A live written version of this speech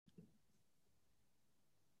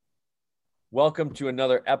Welcome to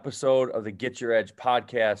another episode of the Get Your Edge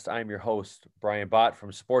podcast. I'm your host, Brian Bott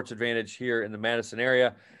from Sports Advantage here in the Madison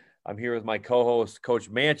area. I'm here with my co-host,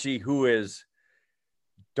 Coach Manchi, who is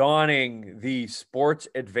donning the Sports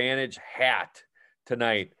Advantage hat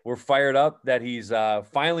tonight. We're fired up that he's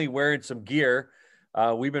finally wearing some gear.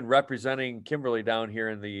 We've been representing Kimberly down here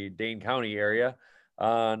in the Dane County area.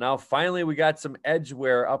 Now, finally, we got some edge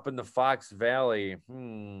wear up in the Fox Valley.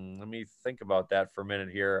 Let me think about that for a minute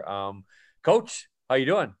here. Coach, how you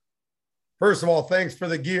doing? First of all, thanks for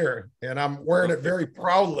the gear. And I'm wearing it very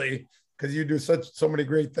proudly because you do so many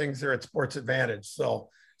great things here at Sports Advantage. So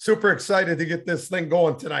super excited to get this thing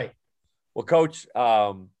going tonight. Well, Coach,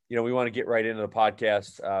 we want to get right into the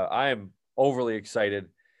podcast. I am overly excited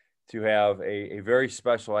to have a very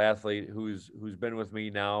special athlete who's been with me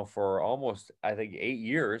now for almost, I think, 8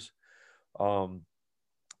 years. When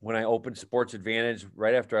I opened Sports Advantage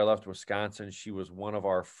right after I left Wisconsin, she was one of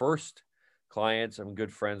our first clients. I'm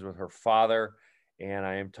good friends with her father, and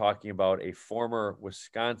I am talking about a former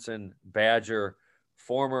Wisconsin Badger,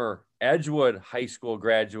 former Edgewood High School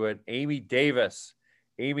graduate, Amy Davis.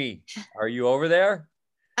 Amy, are you over there?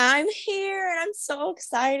 I'm here, and I'm so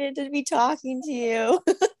excited to be talking to you.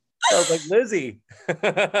 Sounds like Lizzie.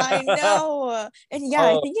 I know. And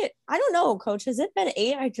yeah, I don't know, Coach, has it been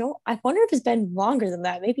 8? I wonder if it's been longer than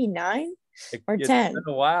that, maybe 9 or 10. It's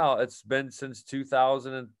been a while. It's been since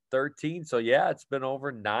 2013. So yeah, it's been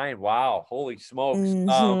over 9. Wow. Holy smokes.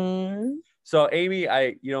 Mm-hmm. So Amy,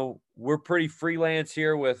 we're pretty freelance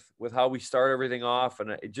here with how we start everything off,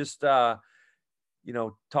 and it just, talk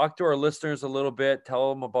to our listeners a little bit,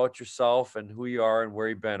 tell them about yourself and who you are and where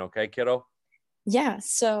you've been. Okay, kiddo? Yeah,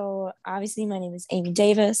 so obviously my name is Amy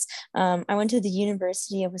Davis. I went to the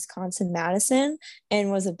University of Wisconsin-Madison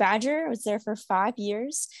and was a Badger. I was there for 5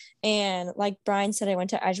 years. And like Brian said, I went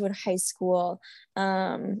to Edgewood High School.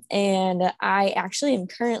 And I actually am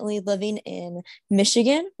currently living in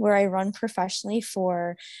Michigan, where I run professionally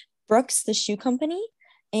for Brooks, the shoe company.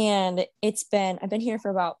 And I've been here for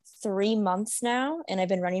about 3 months now, and I've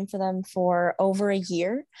been running for them for over a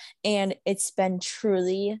year, and it's been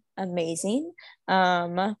truly amazing.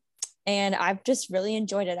 And I've just really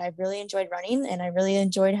enjoyed it. I've really enjoyed running, and I really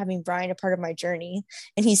enjoyed having Brian a part of my journey,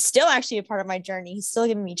 and he's still actually a part of my journey. He's still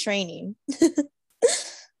giving me training. Good.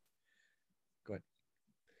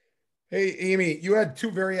 Hey, Amy, you had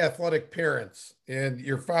 2 very athletic parents, and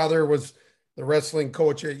your father was the wrestling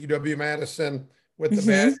coach at UW-Madison with the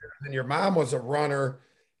Badgers, and your mom was a runner.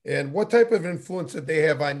 And what type of influence did they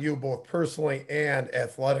have on you, both personally and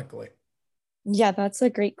athletically? Yeah, that's a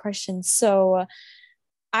great question. So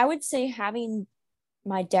I would say having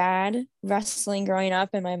my dad wrestling growing up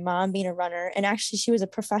and my mom being a runner, and actually she was a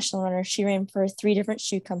professional runner. She ran for 3 different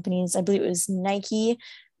shoe companies. I believe it was Nike,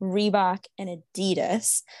 Reebok, and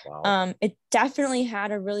Adidas. Wow. It definitely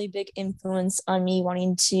had a really big influence on me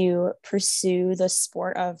wanting to pursue the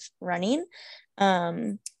sport of running.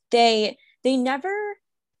 They never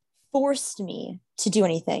forced me to do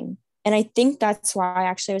anything. And I think that's why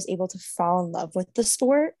actually I was able to fall in love with the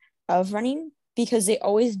sport of running, because they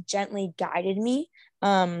always gently guided me.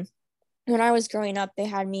 When I was growing up, they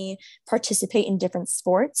had me participate in different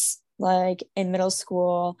sports. Like in middle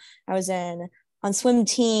school, I was on swim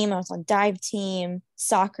team, I was on dive team,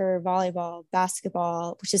 soccer, volleyball,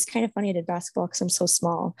 basketball, which is kind of funny. I did basketball because I'm so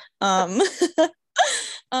small.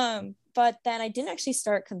 But then I didn't actually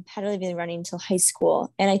start competitively running until high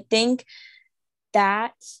school. And I think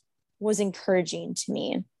that was encouraging to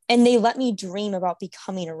me. And they let me dream about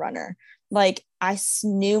becoming a runner. Like I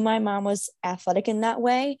knew my mom was athletic in that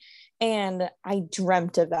way, and I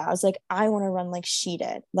dreamt of that. I was like, I want to run like she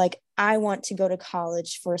did. Like I want to go to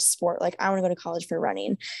college for a sport. Like I want to go to college for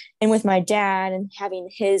running. And with my dad and having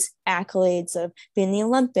his accolades of being in the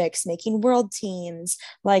Olympics, making world teams,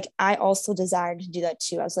 like I also desired to do that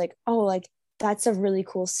too. I was like, oh, like that's a really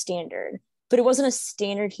cool standard. But it wasn't a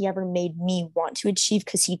standard he ever made me want to achieve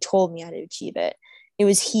because he told me how to achieve it. It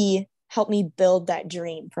was he helped me build that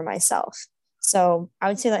dream for myself. So I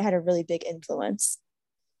would say that had a really big influence.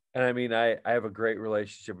 And I mean, I have a great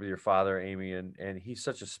relationship with your father, Amy, and he's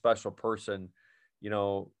such a special person.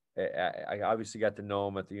 I obviously got to know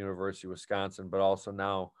him at the University of Wisconsin, but also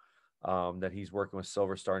now that he's working with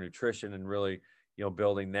Silver Star Nutrition and really,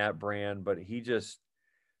 building that brand. But he just,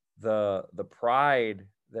 the pride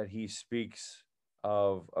that he speaks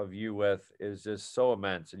of you with is just so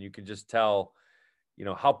immense. And you can just tell,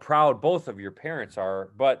 how proud both of your parents are.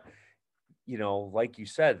 But like you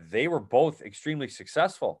said, they were both extremely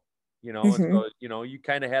successful, and so, you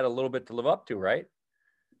kind of had a little bit to live up to, right?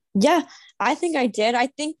 Yeah, I think I did. I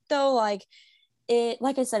think though, like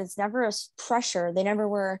I said, it's never a pressure. They never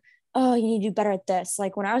were oh, you need to do better at this.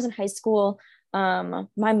 Like when I was in high school, my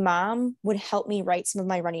mom would help me write some of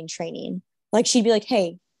my running training. Like she'd be like,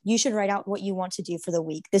 hey, you should write out what you want to do for the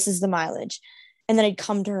week. This is the mileage. And then I'd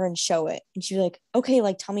come to her and show it. And she'd be like, okay,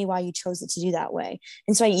 like tell me why you chose it to do that way.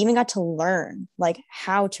 And so I even got to learn like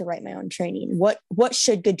how to write my own training. What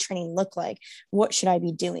should good training look like? What should I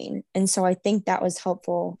be doing? And so I think that was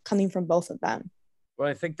helpful coming from both of them. Well,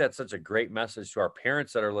 I think that's such a great message to our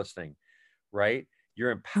parents that are listening, right?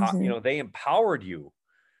 Mhm. They empowered you.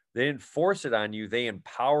 They didn't force it on you. They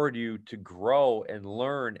empowered you to grow and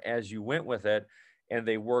learn as you went with it. And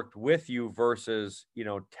they worked with you versus,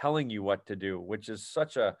 telling you what to do, which is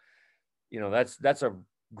such a, that's a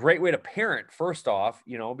great way to parent, first off,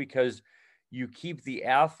 because you keep the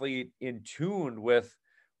athlete in tune with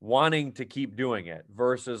wanting to keep doing it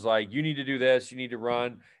versus like, you need to do this, you need to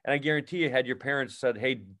run. And I guarantee you, had your parents said,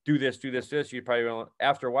 hey, do this, do this, this, you'd probably,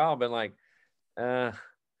 after a while, been like,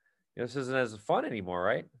 this isn't as fun anymore,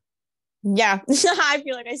 right? Yeah. I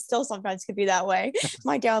feel like I still sometimes could be that way.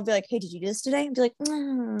 My dad will be like, hey, did you do this today? I'd be like,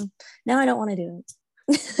 no, I don't want to do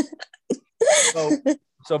So, it.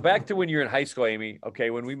 so back to when you're in high school, Amy.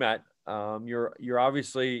 Okay, when we met, you're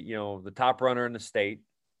obviously the top runner in the state,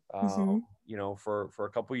 Mhm. for a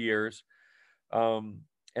couple of years, and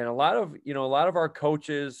a lot of our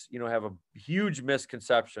coaches, have a huge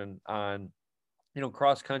misconception on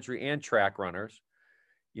cross country and track runners,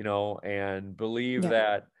 and believe Yeah.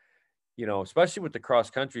 that especially with the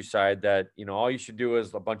cross country side, that all you should do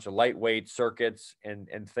is a bunch of lightweight circuits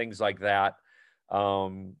and things like that,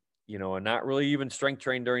 and not really even strength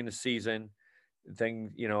train during the season,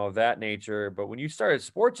 things of that nature. But when you started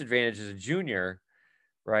Sports Advantage as a junior,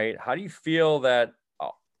 right? How do you feel that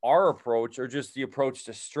our approach, or just the approach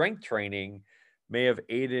to strength training, may have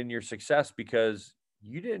aided in your success? Because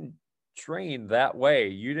you didn't train that way.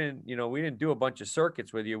 You didn't, we didn't do a bunch of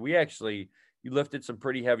circuits with you. You lifted some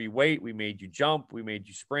pretty heavy weight. We made you jump. We made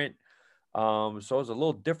you sprint. So it was a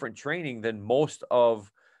little different training than most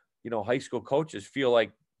of, high school coaches feel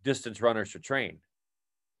like distance runners should train.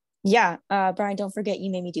 Yeah. Brian, don't forget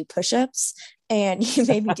you made me do push-ups and you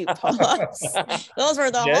made me do pull-ups. Those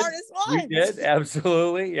were the We did. hardest We ones. did.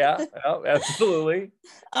 Absolutely. Yeah. Absolutely.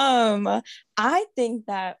 I think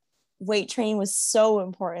that weight training was so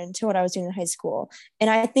important to what I was doing in high school.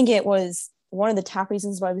 And I think it was one of the top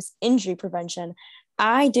reasons why I was injury prevention.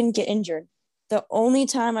 I didn't get injured. The only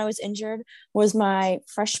time I was injured was my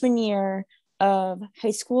freshman year of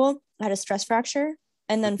high school. I had a stress fracture.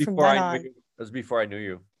 And It was then from before then I knew on, you. It was before I knew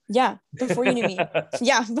you. yeah, before you knew me.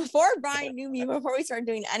 Yeah, before Brian knew me, before we started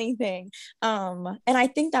doing anything. And I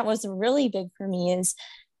think that was really big for me is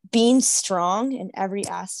being strong in every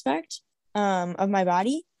aspect of my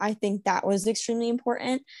body. I think that was extremely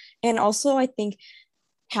important. And also, I think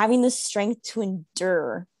having the strength to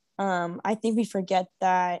endure. I think we forget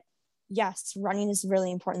that, yes, running is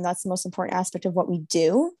really important. That's the most important aspect of what we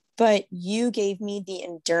do. But you gave me the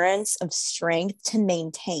endurance of strength to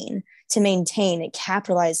maintain it,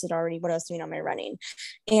 capitalized it already what I was doing on my running.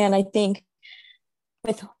 And I think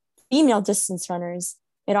with female distance runners,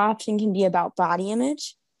 it often can be about body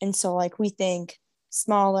image. And so, like, we think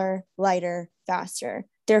smaller, lighter, faster.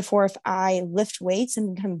 Therefore, if I lift weights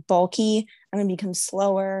and become bulky, I'm going to become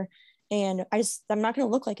slower. And I'm not going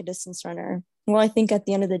to look like a distance runner. Well, I think at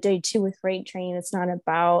the end of the day, too, with weight training, it's not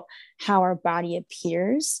about how our body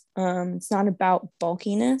appears. It's not about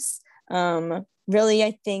bulkiness. Really,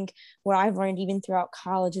 I think what I've learned even throughout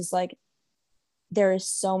college is like there are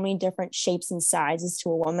so many different shapes and sizes to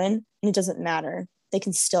a woman, and it doesn't matter. They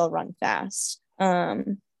can still run fast.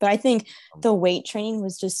 But I think the weight training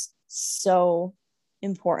was just so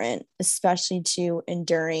important, especially to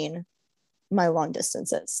enduring my long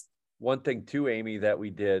distances. One thing too, Amy, that we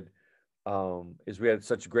did, is we had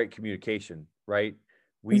such great communication, right?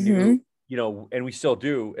 We knew, Mm-hmm. and we still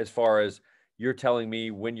do, as far as you're telling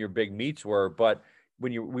me when your big meets were, but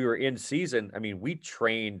when we were in season, I mean, we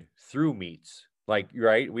trained through meets, like,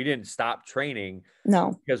 right? We didn't stop training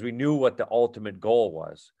No. because we knew what the ultimate goal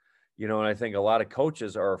was, and I think a lot of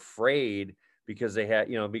coaches are afraid because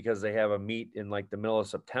because they have a meet in like the middle of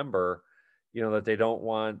September, that they don't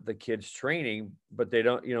want the kids training, but they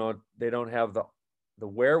don't have the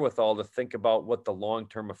wherewithal to think about what the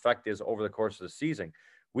long-term effect is over the course of the season.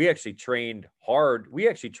 We actually trained hard. We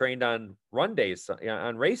actually trained on run days,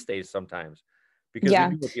 on race days sometimes, because we Yeah.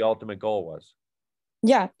 knew what the ultimate goal was.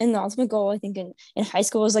 Yeah. And the ultimate goal, I think, in high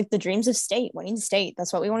school was like the dreams of state, winning state.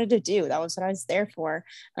 That's what we wanted to do. That was what I was there for.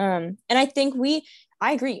 And I think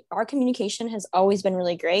I agree. Our communication has always been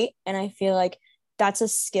really great. And I feel like that's a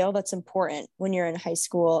skill that's important when you're in high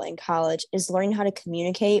school and college, is learning how to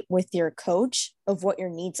communicate with your coach of what your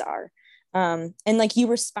needs are. And like you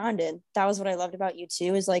responded, that was what I loved about you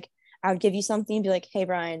too, is like, I would give you something and be like, hey,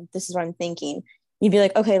 Brian, this is what I'm thinking. You'd be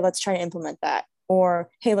like, okay, let's try to implement that.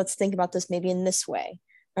 Or, hey, let's think about this maybe in this way.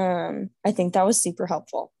 I think that was super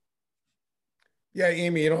helpful. Yeah,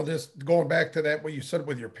 Amy, just going back to that, what you said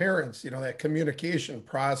with your parents, that communication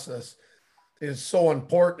process is so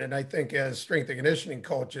important. And I think as strength and conditioning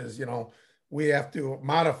coaches, we have to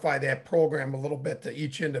modify that program a little bit to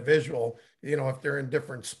each individual, if they're in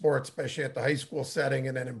different sports, especially at the high school setting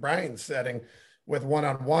and then in Brian's setting with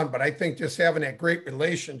one-on-one. But I think just having that great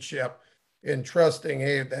relationship and trusting,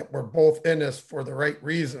 hey, that we're both in this for the right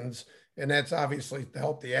reasons. And that's obviously to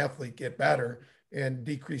help the athlete get better and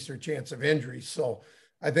decrease their chance of injury. So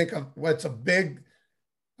I think what's a big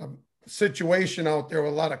situation out there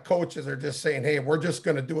with a lot of coaches are just saying, hey, we're just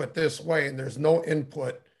going to do it this way. And there's no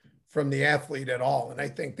input from the athlete at all. And I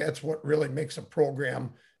think that's what really makes a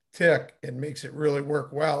program tick and makes it really work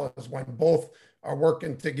well, is when both are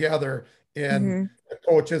working together and the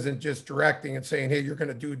coach isn't just directing and saying, hey, you're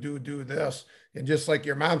going to do this. And just like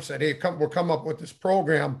your mom said, hey, we'll come up with this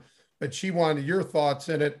program, but she wanted your thoughts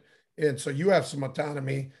in it. And so you have some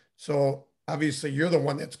autonomy. So obviously you're the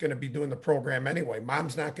one that's going to be doing the program anyway.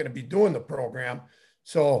 Mom's not going to be doing the program.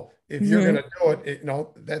 So if you're going to do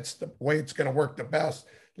it, that's the way it's going to work the best.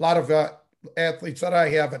 A lot of athletes that I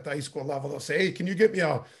have at the high school level, they'll say, hey, can you get me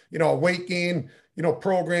a weight gain,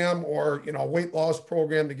 program or, weight loss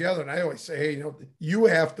program together? And I always say, hey, you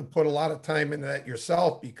have to put a lot of time into that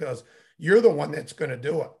yourself, because you're the one that's going to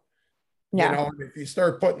do it. Yeah. If you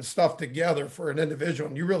start putting stuff together for an individual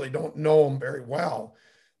and you really don't know them very well,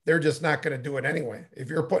 they're just not going to do it anyway. If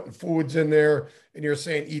you're putting foods in there and you're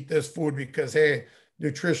saying, eat this food because, hey,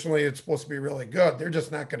 nutritionally, it's supposed to be really good, they're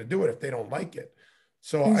just not going to do it if they don't like it.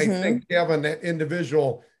 So I think having that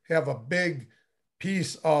individual have a big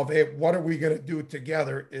piece of, hey, what are we going to do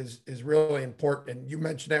together is really important. And you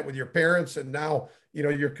mentioned that with your parents, and now,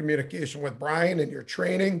 your communication with Brian and your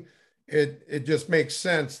training, it just makes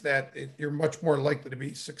sense that you're much more likely to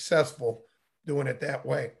be successful doing it that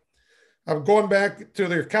way. I'm going back to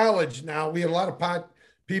their college now. We had a lot of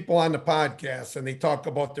people on the podcast, and they talk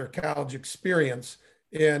about their college experience.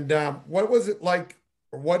 And what was it like,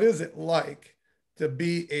 or what is it like to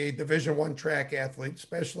be a Division I track athlete,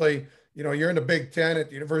 especially, you're in the Big Ten at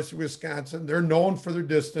the University of Wisconsin. They're known for their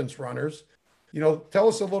distance runners. Tell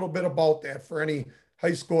us a little bit about that for any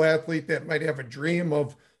high school athlete that might have a dream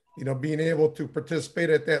of, being able to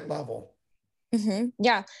participate at that level.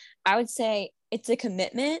 Yeah, I would say it's a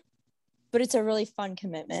commitment, but it's a really fun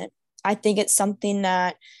commitment. I think it's something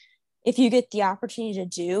that if you get the opportunity to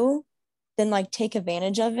do, then like take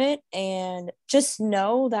advantage of it, and just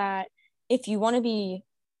know that if you want to be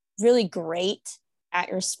really great at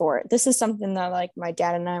your sport, this is something that like my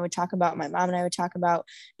dad and I would talk about, my mom and I would talk about,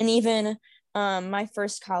 and even my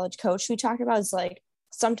first college coach we talked about, is like,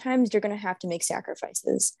 sometimes you're going to have to make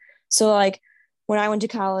sacrifices. So like when I went to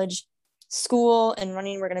college, school and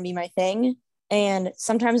running were going to be my thing. And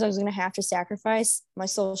sometimes I was going to have to sacrifice my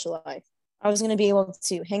social life. I was going to be able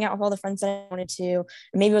to hang out with all the friends that I wanted to.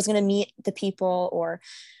 Maybe I was going to meet the people or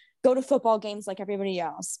go to football games like everybody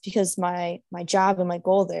else, because my job and my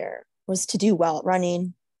goal there was to do well at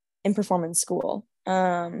running and perform in school.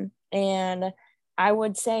 And I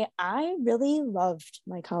would say I really loved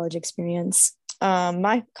my college experience.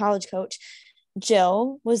 My college coach,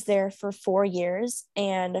 Jill, was there for 4 years,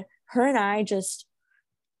 and her and I just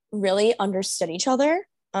really understood each other.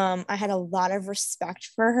 I had a lot of respect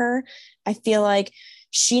for her. I feel like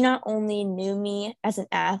she not only knew me as an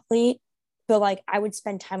athlete, but like I would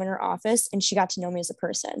spend time in her office and she got to know me as a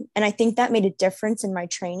person. And I think that made a difference in my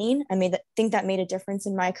training. Think that made a difference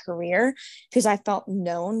in my career, because I felt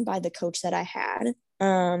known by the coach that I had.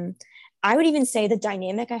 I would even say the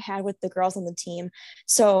dynamic I had with the girls on the team.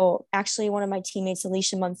 So actually one of my teammates,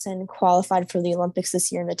 Alicia Munson, qualified for the Olympics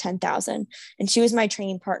this year in the 10,000. And she was my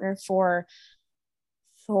training partner for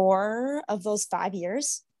 4 of those 5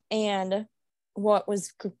 years. And what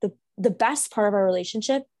was the best part of our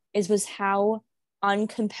relationship was how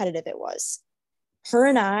uncompetitive it was. Her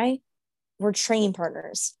and I were training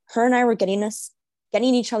partners. Her and I were getting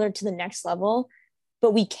each other to the next level,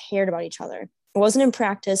 but we cared about each other. It wasn't in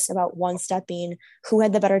practice about one stepping, who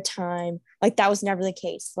had the better time. Like that was never the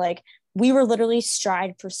case. Like we were literally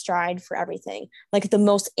stride for everything. Like the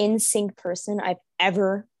most in sync person I've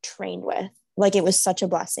ever trained with. Like it was such a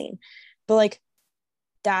blessing. But like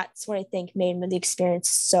that's what I think made the experience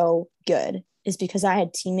so good, is because I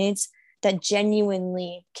had teammates that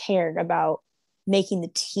genuinely cared about making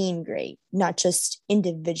the team great, not just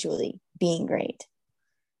individually being great.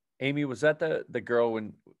 Amy, was that the girl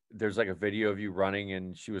when there's like a video of you running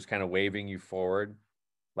and she was kind of waving you forward?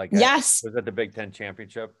 Like, Yes. was that the Big Ten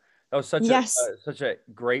championship? That was such a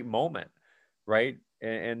great moment, right?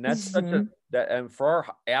 And that's and for our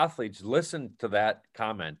athletes, listen to that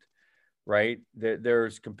comment, right?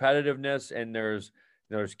 There's competitiveness and there's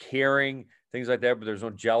caring, things like that, but there's no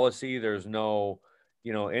jealousy. There's no,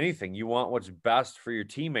 anything. You want what's best for your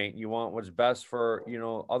teammate. You want what's best for,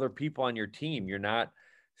 other people on your team. You're not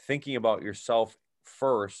thinking about yourself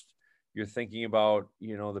first. You're thinking about,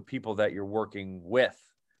 the people that you're working with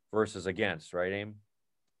versus against, right, Aim?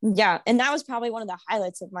 Yeah. And that was probably one of the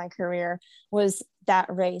highlights of my career was that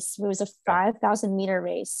race. It was a 5,000 meter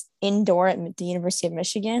race indoor at the University of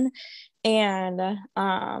Michigan. And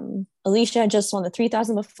Alicia had just won the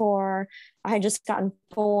 3,000 before. I had just gotten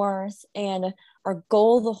fourth. And our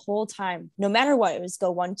goal the whole time, no matter what, it was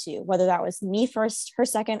go 1-2, whether that was me first, her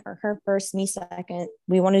second, or her first, me second.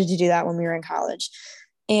 We wanted to do that when we were in college.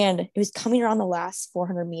 And it was coming around the last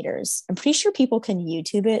 400 meters. I'm pretty sure people can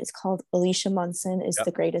YouTube it. It's called Alicia Munson is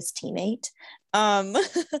the greatest teammate.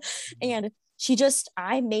 And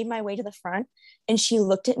I made my way to the front and she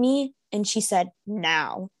looked at me and she said,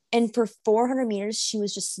 now. And for 400 meters, she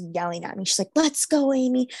was just yelling at me. She's like, let's go,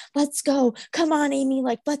 Amy. Let's go. Come on, Amy.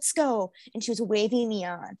 Like, let's go. And she was waving me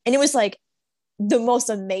on. And it was like the most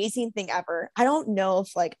amazing thing ever. I don't know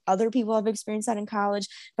if like other people have experienced that in college,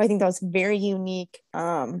 but I think that was very unique.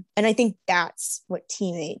 And I think that's what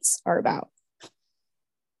teammates are about.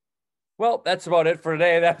 Well, that's about it for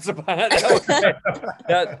today. That's about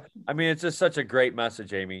it. I mean, it's just such a great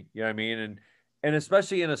message, Amy. You know what I mean? And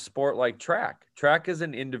especially in a sport like track. Track is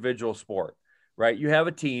an individual sport, right? You have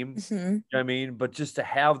a team, you know what I mean? But just to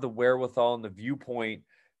have the wherewithal and the viewpoint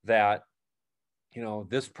that,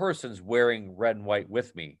 this person's wearing red and white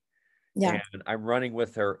with me. Yeah. And I'm running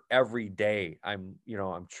with her every day. I'm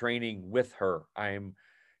training with her. I'm,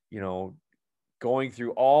 going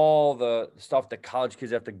through all the stuff that college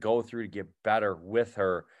kids have to go through to get better with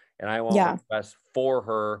her. And I want what's best for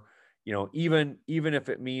her. Even if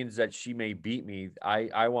it means that she may beat me,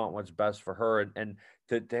 I want what's best for her. And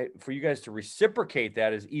for you guys to reciprocate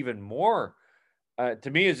that is even more, to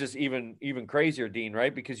me, is just even crazier, Dean,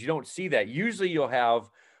 right? Because you don't see that. Usually you'll have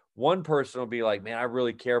one person will be like, man, I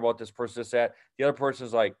really care about this person, this, that. The other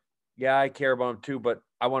person's like, yeah, I care about him too, but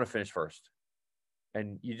I want to finish first.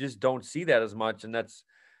 And you just don't see that as much. And that's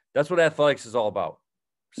what athletics is all about.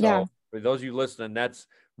 So for those of you listening, that's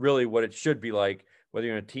really what it should be like, whether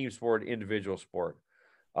you're in a team sport, individual sport.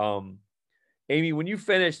 Amy, when you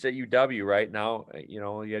finished at UW right now,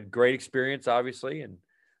 you had great experience, obviously. And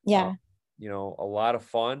a lot of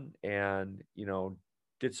fun and,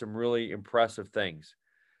 did some really impressive things.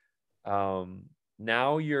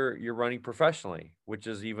 Now you're running professionally, which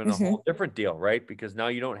is even a whole different deal, right? Because now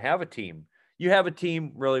you don't have a team. You have a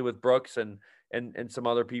team really with Brooks and some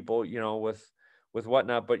other people, with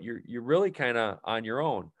whatnot, but you're really kind of on your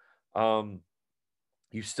own.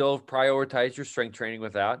 You still prioritize your strength training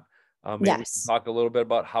with that. Maybe we can talk a little bit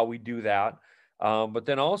about how we do that. But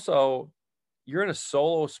then also you're in a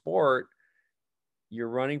solo sport, you're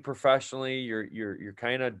running professionally, you're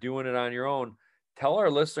kind of doing it on your own. Tell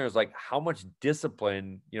our listeners like how much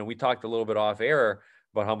discipline, we talked a little bit off air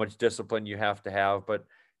about how much discipline you have to have, but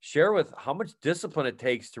share with how much discipline it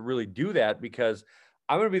takes to really do that, because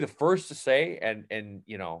I'm going to be the first to say, and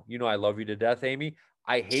I love you to death, Amy.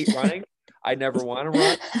 I hate running. I never want to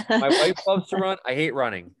run. My wife loves to run. I hate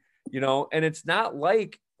running, and it's not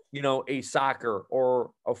like, a soccer or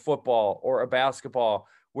a football or a basketball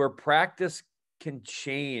where practice can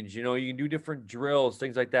change. You can do different drills,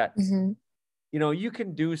 things like that. You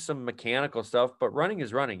can do some mechanical stuff, but running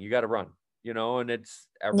is running. You got to run, and it's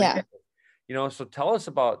every day. So tell us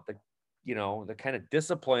about the kind of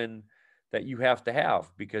discipline that you have to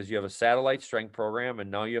have, because you have a satellite strength program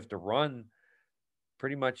and now you have to run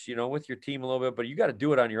pretty much, with your team a little bit, but you got to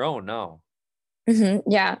do it on your own now.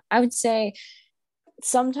 Yeah, I would say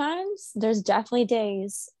sometimes there's definitely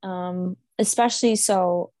days, especially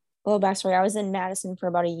so a little backstory. I was in Madison for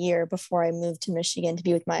about a year before I moved to Michigan to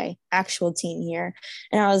be with my actual team here.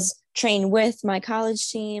 And I was trained with my college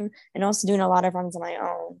team and also doing a lot of runs on my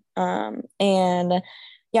own. And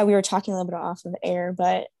we were talking a little bit off of air,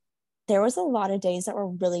 but there was a lot of days that were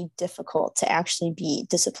really difficult to actually be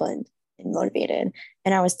disciplined and motivated.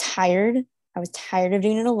 And I was tired. I was tired of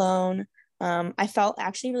doing it alone. I felt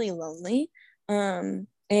actually really lonely. And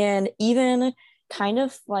even kind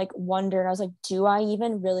of like wondered, I was like, do I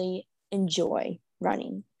even really enjoy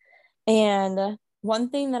running? And one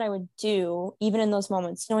thing that I would do, even in those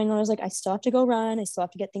moments, knowing when I was like, I still have to go run, I still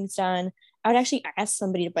have to get things done, I would actually ask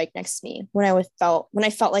somebody to bike next to me when I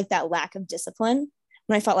felt like that lack of discipline,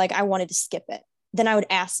 when I felt like I wanted to skip it. Then I would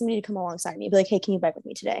ask somebody to come alongside me, be like, hey, can you bike with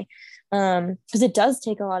me today? Because it does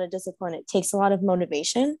take a lot of discipline. It takes a lot of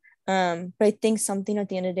motivation. But I think something at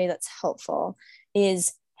the end of the day that's helpful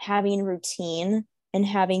is having routine and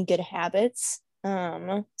having good habits.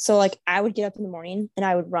 So like I would get up in the morning and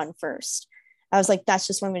I would run first. I was like, that's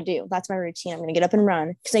just what I'm going to do. That's my routine. I'm going to get up and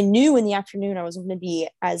run because I knew in the afternoon I wasn't going to be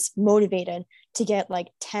as motivated to get like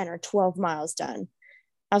 10 or 12 miles done.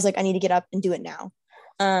 I was like, I need to get up and do it now.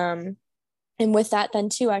 And with that, then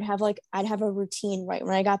too, I'd have a routine right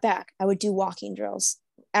when I got back. I would do walking drills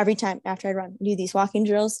every time after I'd run, do these walking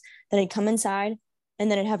drills. Then I'd come inside and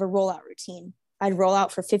then I'd have a rollout routine. I'd roll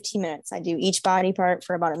out for 15 minutes. I'd do each body part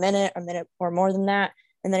for about a minute or more than that.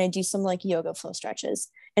 And then I'd do some like yoga flow stretches.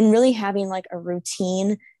 And really having like a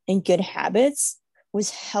routine and good habits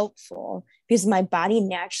was helpful because my body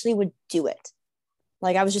naturally would do it.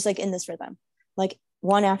 Like I was just like in this rhythm, like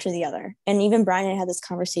one after the other. And even Brian and I had this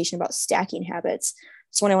conversation about stacking habits.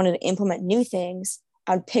 So when I wanted to implement new things,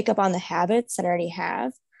 I would pick up on the habits that I already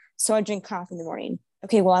have. So I'd drink coffee in the morning.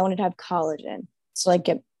 Okay, well, I wanted to have collagen. So like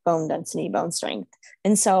get bone density, bone strength.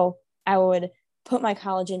 And so I would put my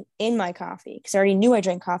collagen in my coffee because I already knew I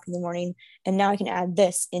drank coffee in the morning. And now I can add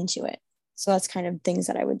this into it. So that's kind of things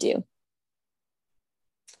that I would do.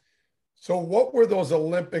 So what were those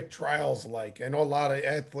Olympic trials like? I know a lot of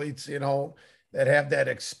athletes, that have that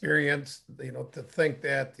experience, to think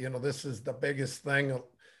that, this is the biggest thing,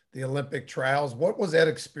 the Olympic trials. What was that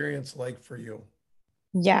experience like for you?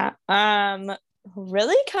 Yeah.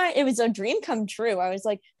 Really it was a dream come true. I was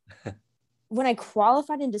like, when I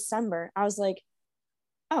qualified in December, I was like,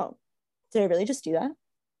 oh, did I really just do that?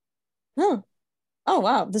 Huh. Oh,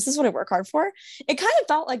 wow. This is what I work hard for. It kind of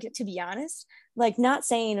felt like, to be honest, like not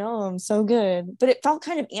saying, oh, I'm so good, but it felt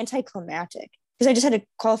kind of anticlimactic because I just had to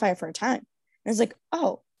qualify for a time. And I was like,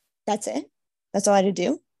 oh, that's it. That's all I had to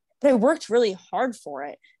do. But I worked really hard for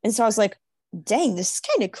it. And so I was like, dang, this is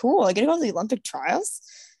kind of cool. I get to go to the Olympic trials.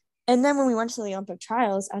 And then when we went to the Olympic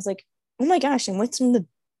trials, I was like, oh my gosh, I'm with some of the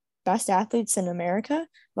best athletes in America.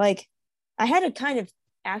 Like I had to kind of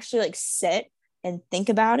actually like sit and think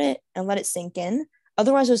about it and let it sink in.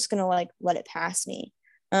 Otherwise, I was just gonna like let it pass me.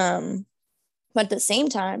 But at the same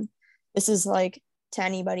time, this is like to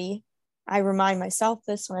anybody, I remind myself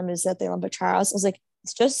this when I was at the Olympic trials. I was like,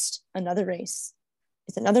 it's just another race.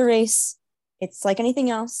 It's another race. It's like anything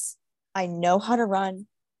else. I know how to run.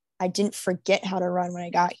 I didn't forget how to run when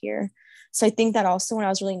I got here. So I think that also when I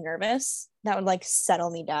was really nervous, that would like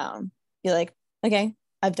settle me down. Be like, okay,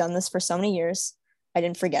 I've done this for so many years. I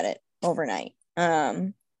didn't forget it overnight.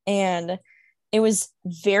 And it was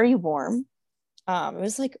very warm. It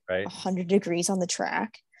was like Right. 100 degrees on the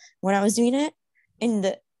track when I was doing it. And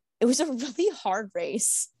it was a really hard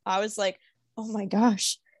race. I was like, oh my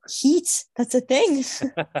gosh, heat, that's a thing.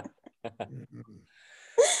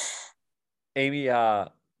 Amy,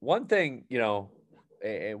 one thing,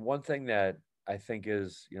 and one thing that I think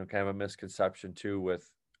is, kind of a misconception too with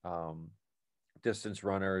distance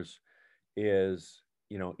runners is,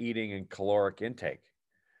 eating and caloric intake,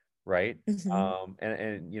 right? Mhm.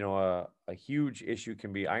 And a huge issue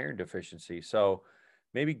can be iron deficiency. So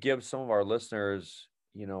maybe give some of our listeners,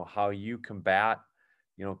 how you combat,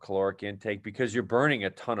 caloric intake because you're burning a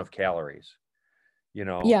ton of calories,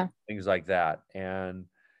 Yeah. things like that. And,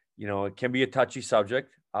 it can be a touchy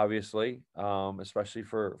subject, obviously, especially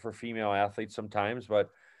for female athletes sometimes, but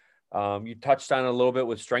you touched on it a little bit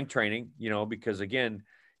with strength training, because again,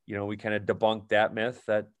 we kind of debunked that myth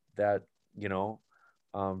that,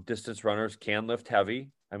 distance runners can lift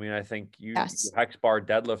heavy. I mean, I think you Yes. hex bar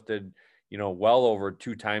deadlifted, well over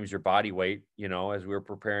 2 times your body weight, as we were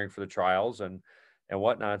preparing for the trials and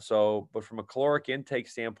whatnot. So, but from a caloric intake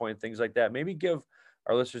standpoint, things like that, maybe give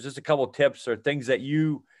our listeners just a couple of tips or things that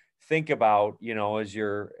you think about, as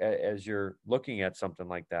you're looking at something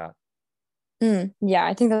like that. Yeah,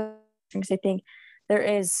 I think that because I think there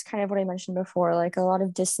is kind of what I mentioned before, like a lot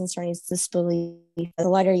of distance running is this belief that the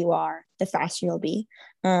lighter you are, the faster you'll be.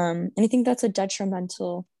 And I think that's a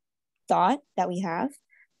detrimental thought that we have.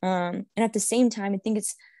 And at the same time, I think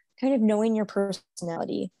it's kind of knowing your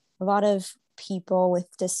personality. A lot of people with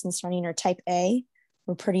distance running are type A.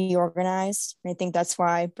 We're pretty organized. And I think that's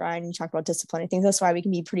why, Brian, you talked about discipline. I think that's why we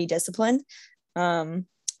can be pretty disciplined. And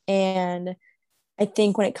I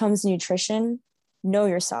think when it comes to nutrition, know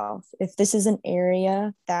yourself. If this is an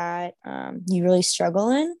area that you really struggle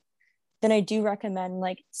in, then I do recommend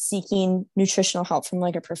like seeking nutritional help from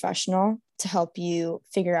like a professional to help you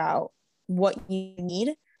figure out what you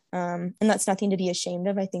need. And that's nothing to be ashamed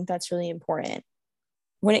of. I think that's really important.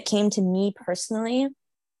 When it came to me personally,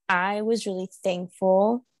 I was really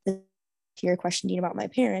thankful to your question, Dean, about my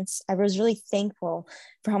parents. I was really thankful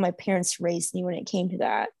for how my parents raised me when it came to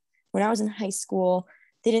that. When I was in high school,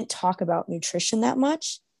 they didn't talk about nutrition that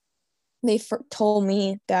much. They told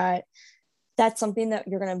me that that's something that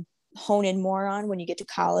you're going to hone in more on when you get to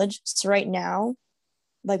college. So right now,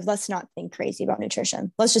 like, let's not think crazy about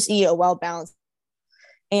nutrition. Let's just eat a well-balanced.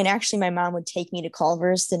 And actually, my mom would take me to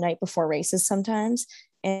Culver's the night before races sometimes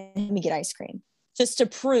and let me get ice cream just to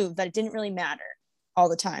prove that it didn't really matter all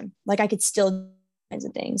the time. Like, I could still do kinds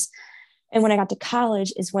of things. And when I got to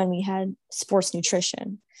college is when we had sports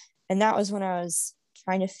nutrition. And that was when I was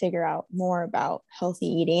trying to figure out more about healthy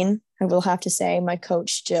eating. I will have to say my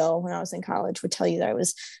coach, Jill, when I was in college, would tell you that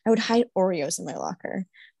I would hide Oreos in my locker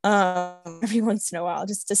every once in a while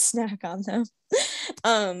just to snack on them.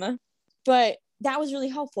 But that was really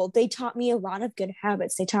helpful. They taught me a lot of good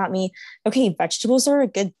habits. They taught me, okay, vegetables are a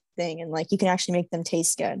good thing, and like you can actually make them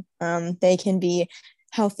taste good. They can be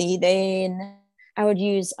healthy. I would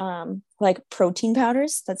use like protein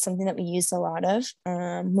powders. That's something that we use a lot of.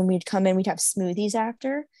 When we'd come in, we'd have smoothies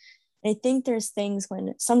after. And I think there's things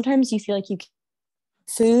when sometimes you feel like you can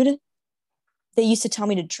food. They used to tell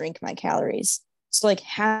me to drink my calories. So like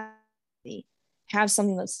have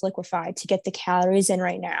something that's liquefied to get the calories in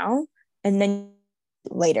right now. And then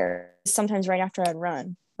later, sometimes right after I'd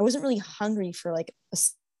run, I wasn't really hungry for like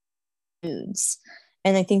foods.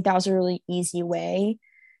 And I think that was a really easy way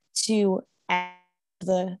to add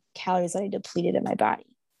the calories that I depleted in my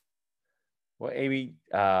body. Well, Amy,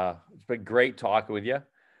 it's been great talking with you.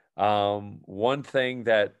 One thing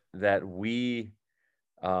that we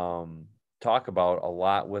talk about a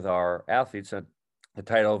lot with our athletes, and the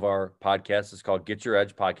title of our podcast is called Get Your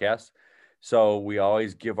Edge Podcast. So we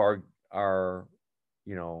always give our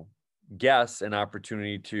guests an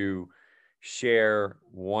opportunity to share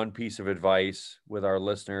one piece of advice with our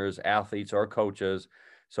listeners, athletes or coaches.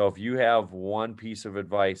 So if you have one piece of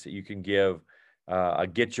advice that you can give, a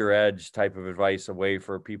get your edge type of advice, a way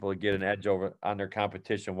for people to get an edge over on their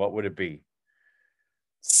competition, what would it be?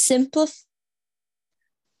 Simplify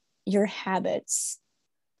your habits.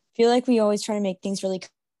 I feel like we always try to make things really.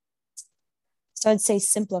 So I'd say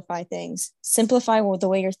simplify things. Simplify the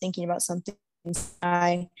way you're thinking about something.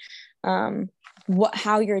 How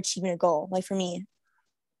you're achieving a goal. Like for me,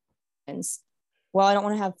 well, I don't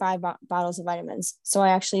want to have 5 bottles of vitamins, so I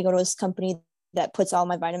actually go to this company that puts all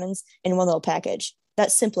my vitamins in one little package.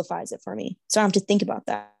 That simplifies it for me, so I don't have to think about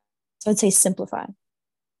that. So I'd say simplify.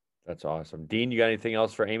 That's awesome. Dean, you got anything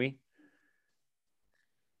else for Amy?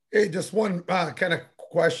 Hey, just one kind of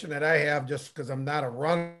question that I have, just because I'm not a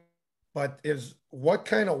runner, but is what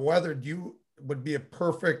kind of weather would be a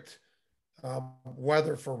perfect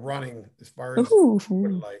weather for running, as far as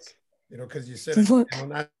like, because you said,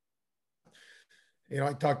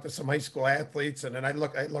 I talked to some high school athletes, and then I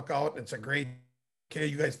look out and it's a great, okay,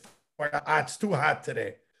 you guys, it's too hot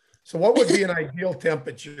today. So what would be an ideal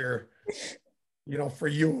temperature, for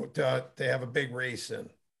you to have a big race in?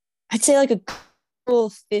 I'd say like a cool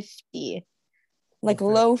 50, like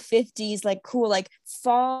low 50s, like cool, like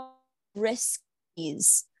fall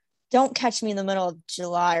briskies. Don't catch me in the middle of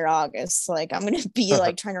July or August. Like I'm going to be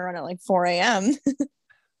like trying to run at like 4 a.m.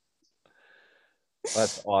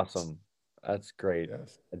 That's awesome. That's great.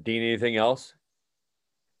 Yes. Dean, anything else?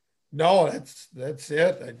 No, that's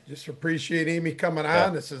it. I just appreciate Amy coming on. Yeah.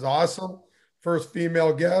 This is awesome. First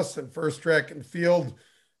female guest and first track and field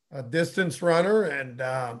distance runner, and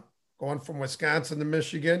going from Wisconsin to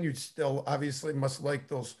Michigan. You still obviously must like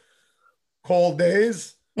those cold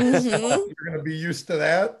days. Mm-hmm. You're going to be used to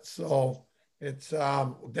that. So it's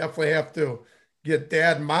we'll definitely have to get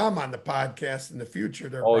Dad and Mom on the podcast in the future.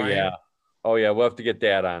 There, oh, Brian. Yeah. We'll have to get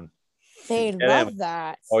Dad on. They'd love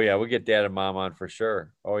that. Oh, yeah. We'll get Dad and Mom on for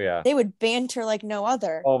sure. Oh, yeah. They would banter like no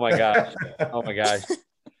other. Oh, my gosh.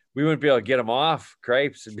 We wouldn't be able to get them off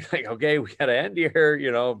crepes and be like, okay, we got to end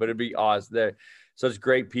here, but it'd be awesome. They're such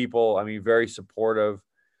great people. I mean, very supportive.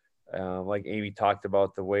 Like Amy talked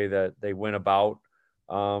about the way that they went about.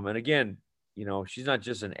 And again, she's not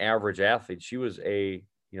just an average athlete. She was a,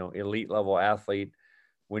 elite level athlete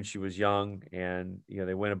when she was young, and,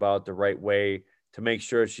 they went about the right way to make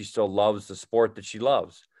sure she still loves the sport that she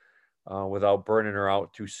loves, without burning her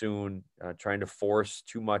out too soon, trying to force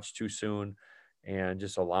too much too soon, and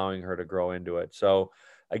just allowing her to grow into it. So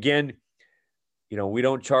again, we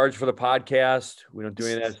don't charge for the podcast. We don't do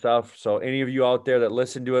any of that stuff. So any of you out there that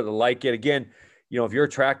listen to it, that like it, again, if you're a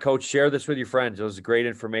track coach, share this with your friends. It was great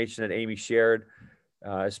information that Amy shared.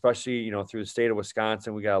 especially, you know, through the state of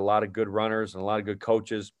Wisconsin. We got a lot of good runners and a lot of good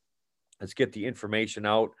coaches. Let's get the information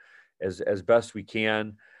out as best we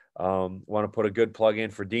can. Want to put a good plug in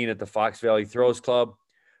for Dean at the Fox Valley Throws Club.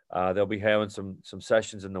 They'll be having some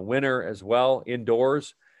sessions in the winter as well,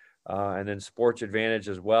 indoors, and then Sports Advantage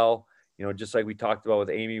as well. You know, just like we talked about with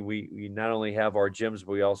Amy, we not only have our gyms,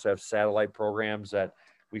 but we also have satellite programs that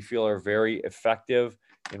we feel are very effective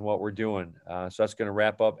in what we're doing. So that's going to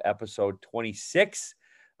wrap up episode 26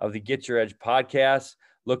 of the Get Your Edge podcast.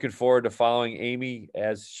 Looking forward to following Amy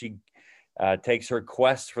as she takes her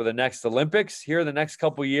quest for the next Olympics here in the next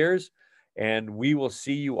couple years. And we will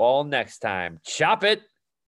see you all next time. Chop it.